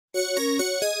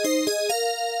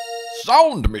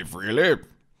Sound me freely.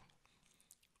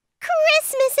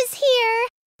 Christmas is here.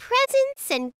 Presents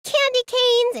and candy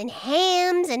canes and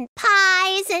hams and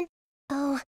pies and...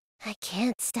 Oh, I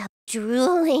can't stop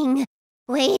drooling.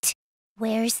 Wait,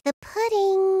 where's the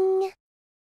pudding?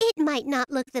 It might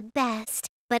not look the best,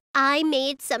 but I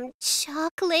made some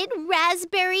chocolate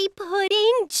raspberry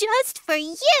pudding just for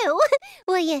you.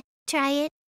 Will you try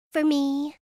it for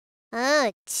me?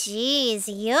 Oh, geez,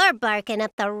 you're barking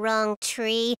up the wrong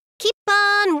tree. Keep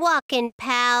on walking,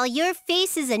 pal. Your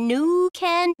face is a new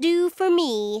can-do for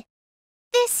me.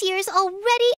 This year's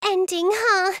already ending,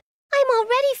 huh? I'm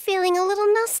already feeling a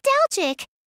little nostalgic.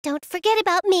 Don't forget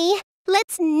about me.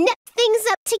 Let's nip things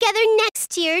up together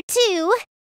next year, too.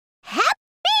 Happy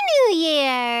New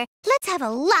Year! Let's have a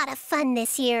lot of fun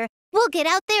this year. We'll get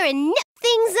out there and nip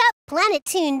things up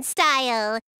Planetoon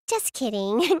style. Just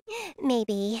kidding.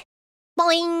 Maybe.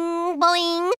 Boing,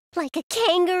 boing, like a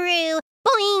kangaroo.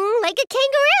 Boing, like a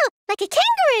kangaroo. Like a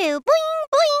kangaroo. Boing,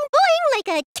 boing, boing, like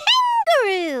a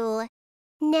kangaroo.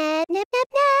 Nap, nap, nap,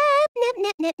 nap,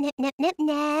 nap, nap, nap, nap, nap,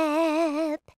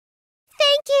 nap.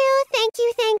 Thank you, thank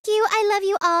you, thank you. I love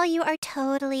you all. You are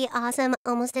totally awesome.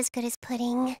 Almost as good as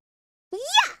pudding.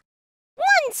 Yeah!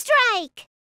 One strike!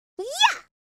 Yeah!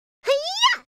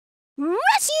 Yeah!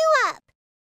 Rush you up!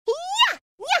 Yeah!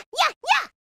 Yeah! Yeah! Yeah!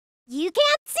 You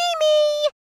can't see me!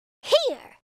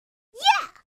 Here! Yeah!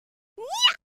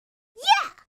 Yeah!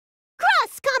 Yeah!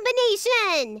 Cross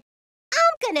combination!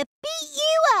 I'm gonna beat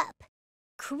you up!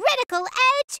 Critical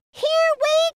edge, here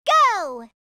we go!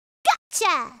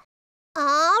 Gotcha!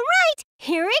 All right,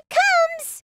 here it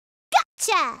comes!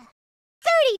 Gotcha!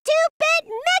 32-bit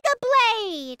Mega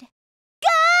Blade!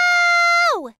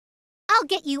 Go! I'll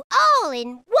get you all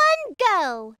in one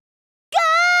go!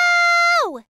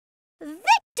 Go!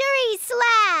 Victory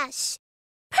Slash!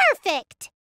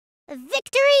 Perfect!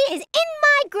 Victory is in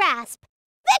my grasp!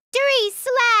 Victory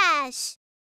Slash!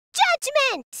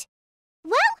 Judgment!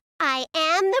 Well, I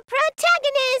am the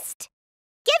protagonist!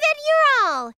 Give it your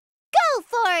all! Go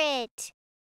for it!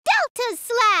 Delta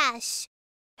Slash!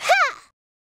 Ha!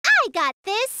 I got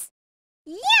this!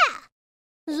 Yeah!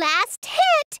 Last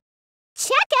hit!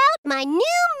 Check out my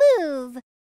new move!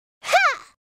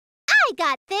 Ha! I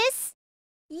got this!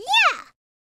 Yeah!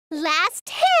 Last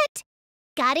hit!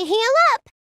 Gotta heal up!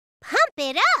 Pump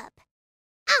it up!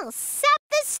 I'll sap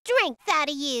the strength out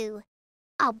of you!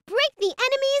 I'll break the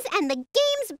enemies and the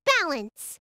game's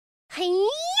balance!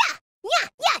 Hi-ya! Yeah!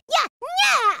 Yeah! Yeah!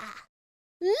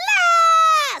 Yeah!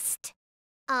 Last!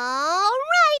 All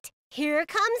right! Here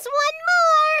comes one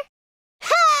more!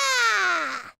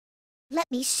 Ha! Let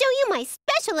me show you my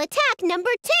special attack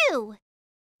number 2!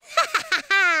 Ha ha ha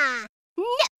ha!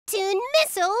 Neptune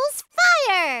missiles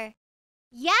fire!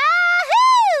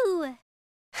 Yahoo!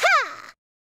 Ha!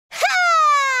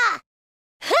 Ha!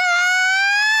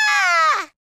 Ha!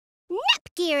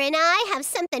 Nepgear and I have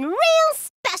something real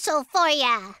special for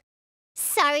ya!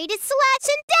 Sorry to slash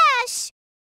and dash!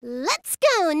 Let's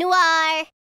go, Noir!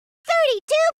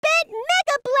 32-bit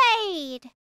Mega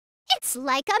Blade! It's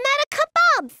like I'm at a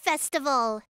kebab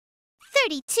festival!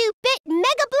 32-bit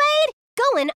Mega Blade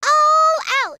going all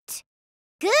out!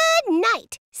 Good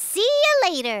night! See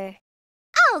you later!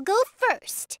 I'll go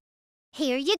first!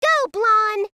 Here you go,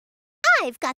 Blonde!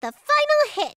 I've got the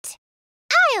final hit!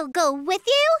 I'll go with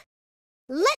you!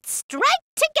 Let's strike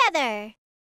together!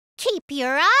 Keep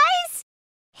your eyes!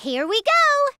 Here we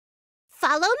go!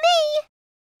 Follow me!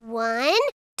 1,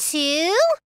 2...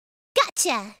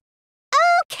 Gotcha!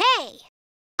 Okay!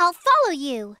 I'll follow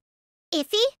you.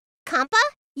 Iffy, Compa,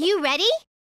 you ready?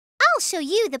 I'll show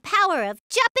you the power of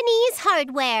Japanese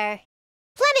hardware.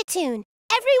 Planetoon,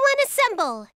 everyone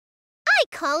assemble! I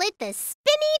call it the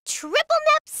Spinny Triple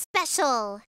Nep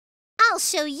Special. I'll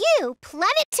show you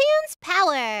Planetoon's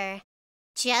power.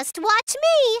 Just watch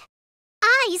me.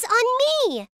 Eyes on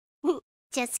me.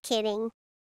 Just kidding.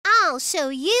 I'll show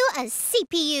you a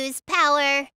CPU's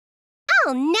power.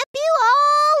 I'll nep you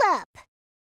all up.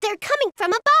 They're coming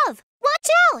from above. Watch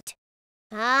out.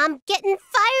 I'm getting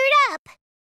fired up.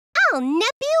 I'll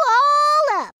nep you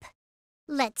all up.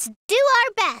 Let's do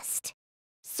our best.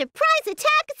 Surprise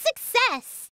attack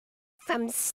success. From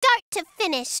start to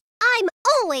finish, I'm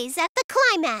always at the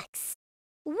climax.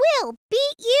 We'll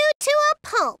beat you to a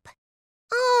pulp.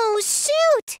 Oh,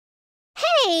 shoot!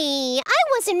 Hey, I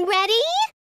wasn't ready.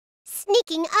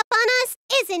 Sneaking up on us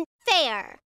isn't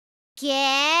fair.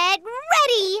 Get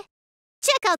ready!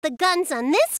 Check out the guns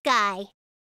on this guy.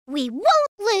 We won't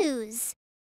lose.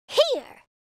 Here.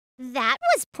 That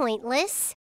was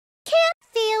pointless.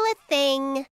 Can't feel a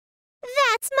thing.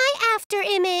 That's my after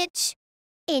image.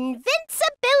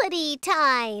 Invincibility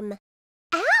time.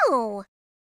 Ow!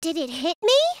 Did it hit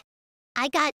me? I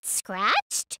got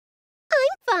scratched? I'm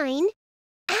fine.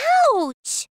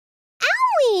 Ouch!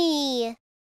 Owie!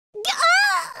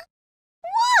 Ah!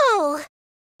 Whoa!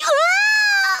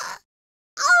 Ah!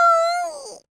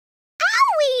 Oh!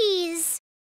 Owies!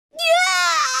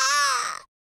 Yeah!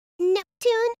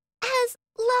 Neptune has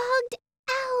logged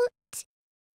out.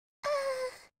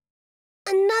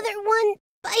 Another one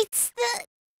bites the...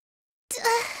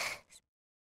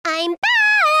 I'm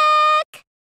back!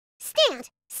 Stand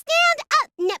up,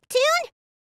 Neptune!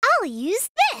 I'll use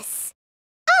this.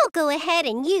 I'll go ahead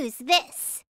and use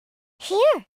this.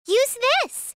 Here, use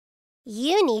this.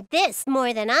 You need this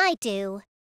more than I do.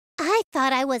 I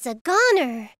thought I was a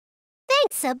goner.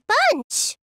 Thanks a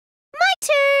bunch. My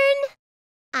turn.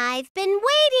 I've been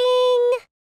waiting.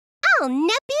 I'll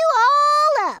nep you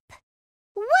all up.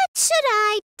 What should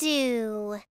I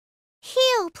do?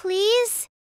 Heal, please.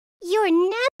 Your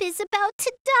nap is about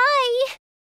to die.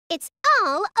 It's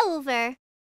all over.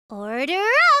 Order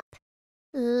up.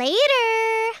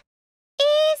 Later.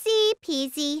 Easy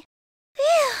peasy.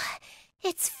 Phew,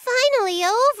 it's finally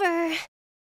over.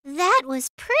 That was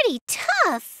pretty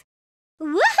tough.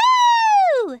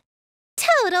 Woohoo!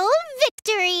 Total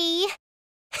victory!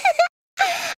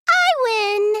 I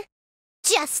win!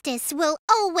 Justice will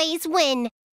always win.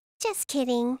 Just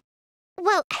kidding.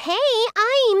 Well, hey,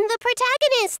 I'm the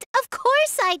protagonist. Of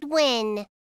course I'd win.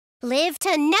 Live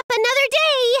to nap another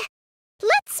day.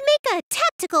 Let's make a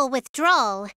tactical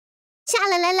withdrawal.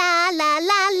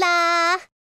 Cha-la-la-la-la-la-la.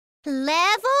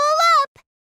 Level up.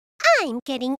 I'm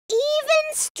getting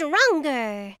even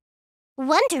stronger.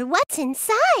 Wonder what's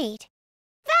inside.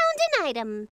 Found an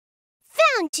item.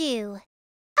 Found you.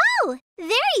 Oh,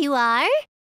 there you are.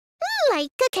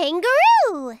 Like a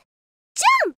kangaroo.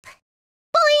 Jump.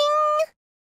 Boing.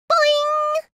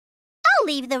 Boing. I'll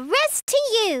leave the rest to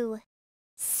you.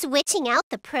 Switching out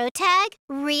the pro tag?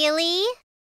 Really?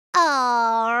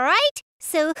 All right,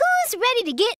 so who's ready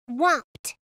to get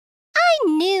whomped? I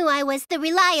knew I was the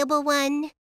reliable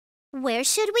one. Where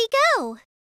should we go?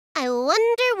 I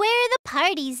wonder where the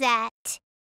party's at.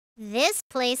 This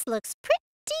place looks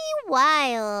pretty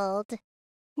wild.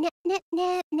 Nip, nip,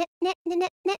 nip, nip, nip,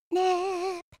 nip, nip,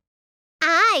 nip.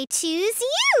 I choose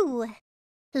you.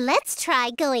 Let's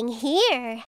try going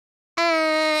here.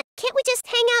 Can't we just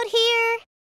hang out here?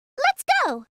 Let's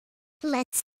go.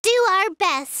 Let's do our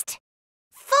best.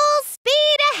 Full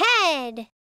speed ahead.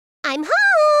 I'm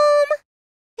home.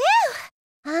 Phew,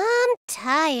 I'm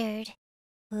tired.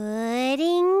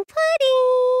 Pudding.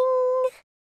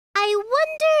 I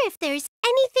wonder if there's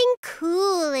anything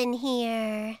cool in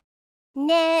here.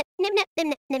 Nip, nip, nip,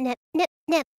 nip, nip, nip, nip,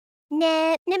 nip.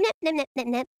 Nip, nip, nip, nip, nip,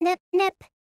 nip, nip, nip.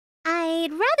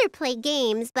 I'd rather play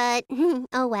games, but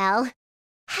oh well.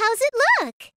 How's it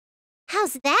look?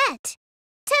 How's that?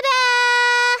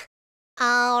 Ta-da!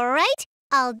 All right,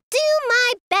 I'll do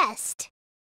my best.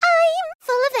 I'm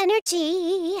full of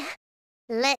energy.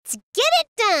 Let's get it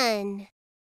done.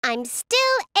 I'm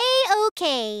still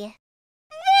A-OK.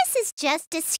 This is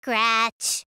just a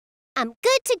scratch. I'm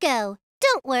good to go.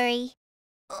 Don't worry.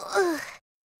 Ugh,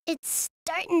 it's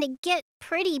starting to get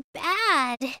pretty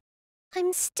bad.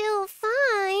 I'm still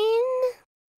fine,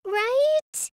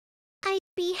 right? I'd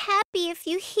be happy if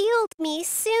you healed me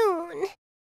soon.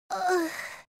 Ugh,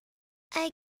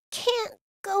 I can't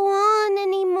go on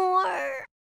anymore.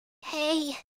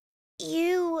 Hey,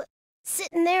 you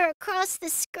sitting there across the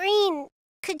screen,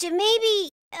 could you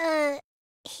maybe,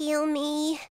 heal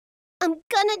me? I'm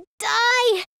gonna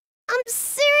die! I'm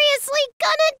seriously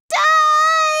gonna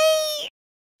die!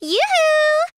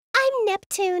 Yoo-hoo! I'm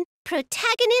Neptune,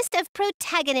 protagonist of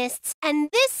protagonists,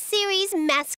 and this series'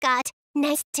 mascot.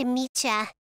 Nice to meet ya.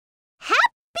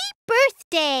 Happy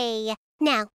birthday!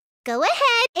 Now, go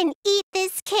ahead and eat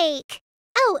this cake.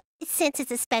 Oh, since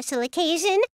it's a special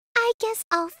occasion, I guess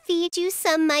I'll feed you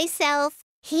some myself.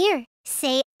 Here,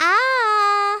 say ah.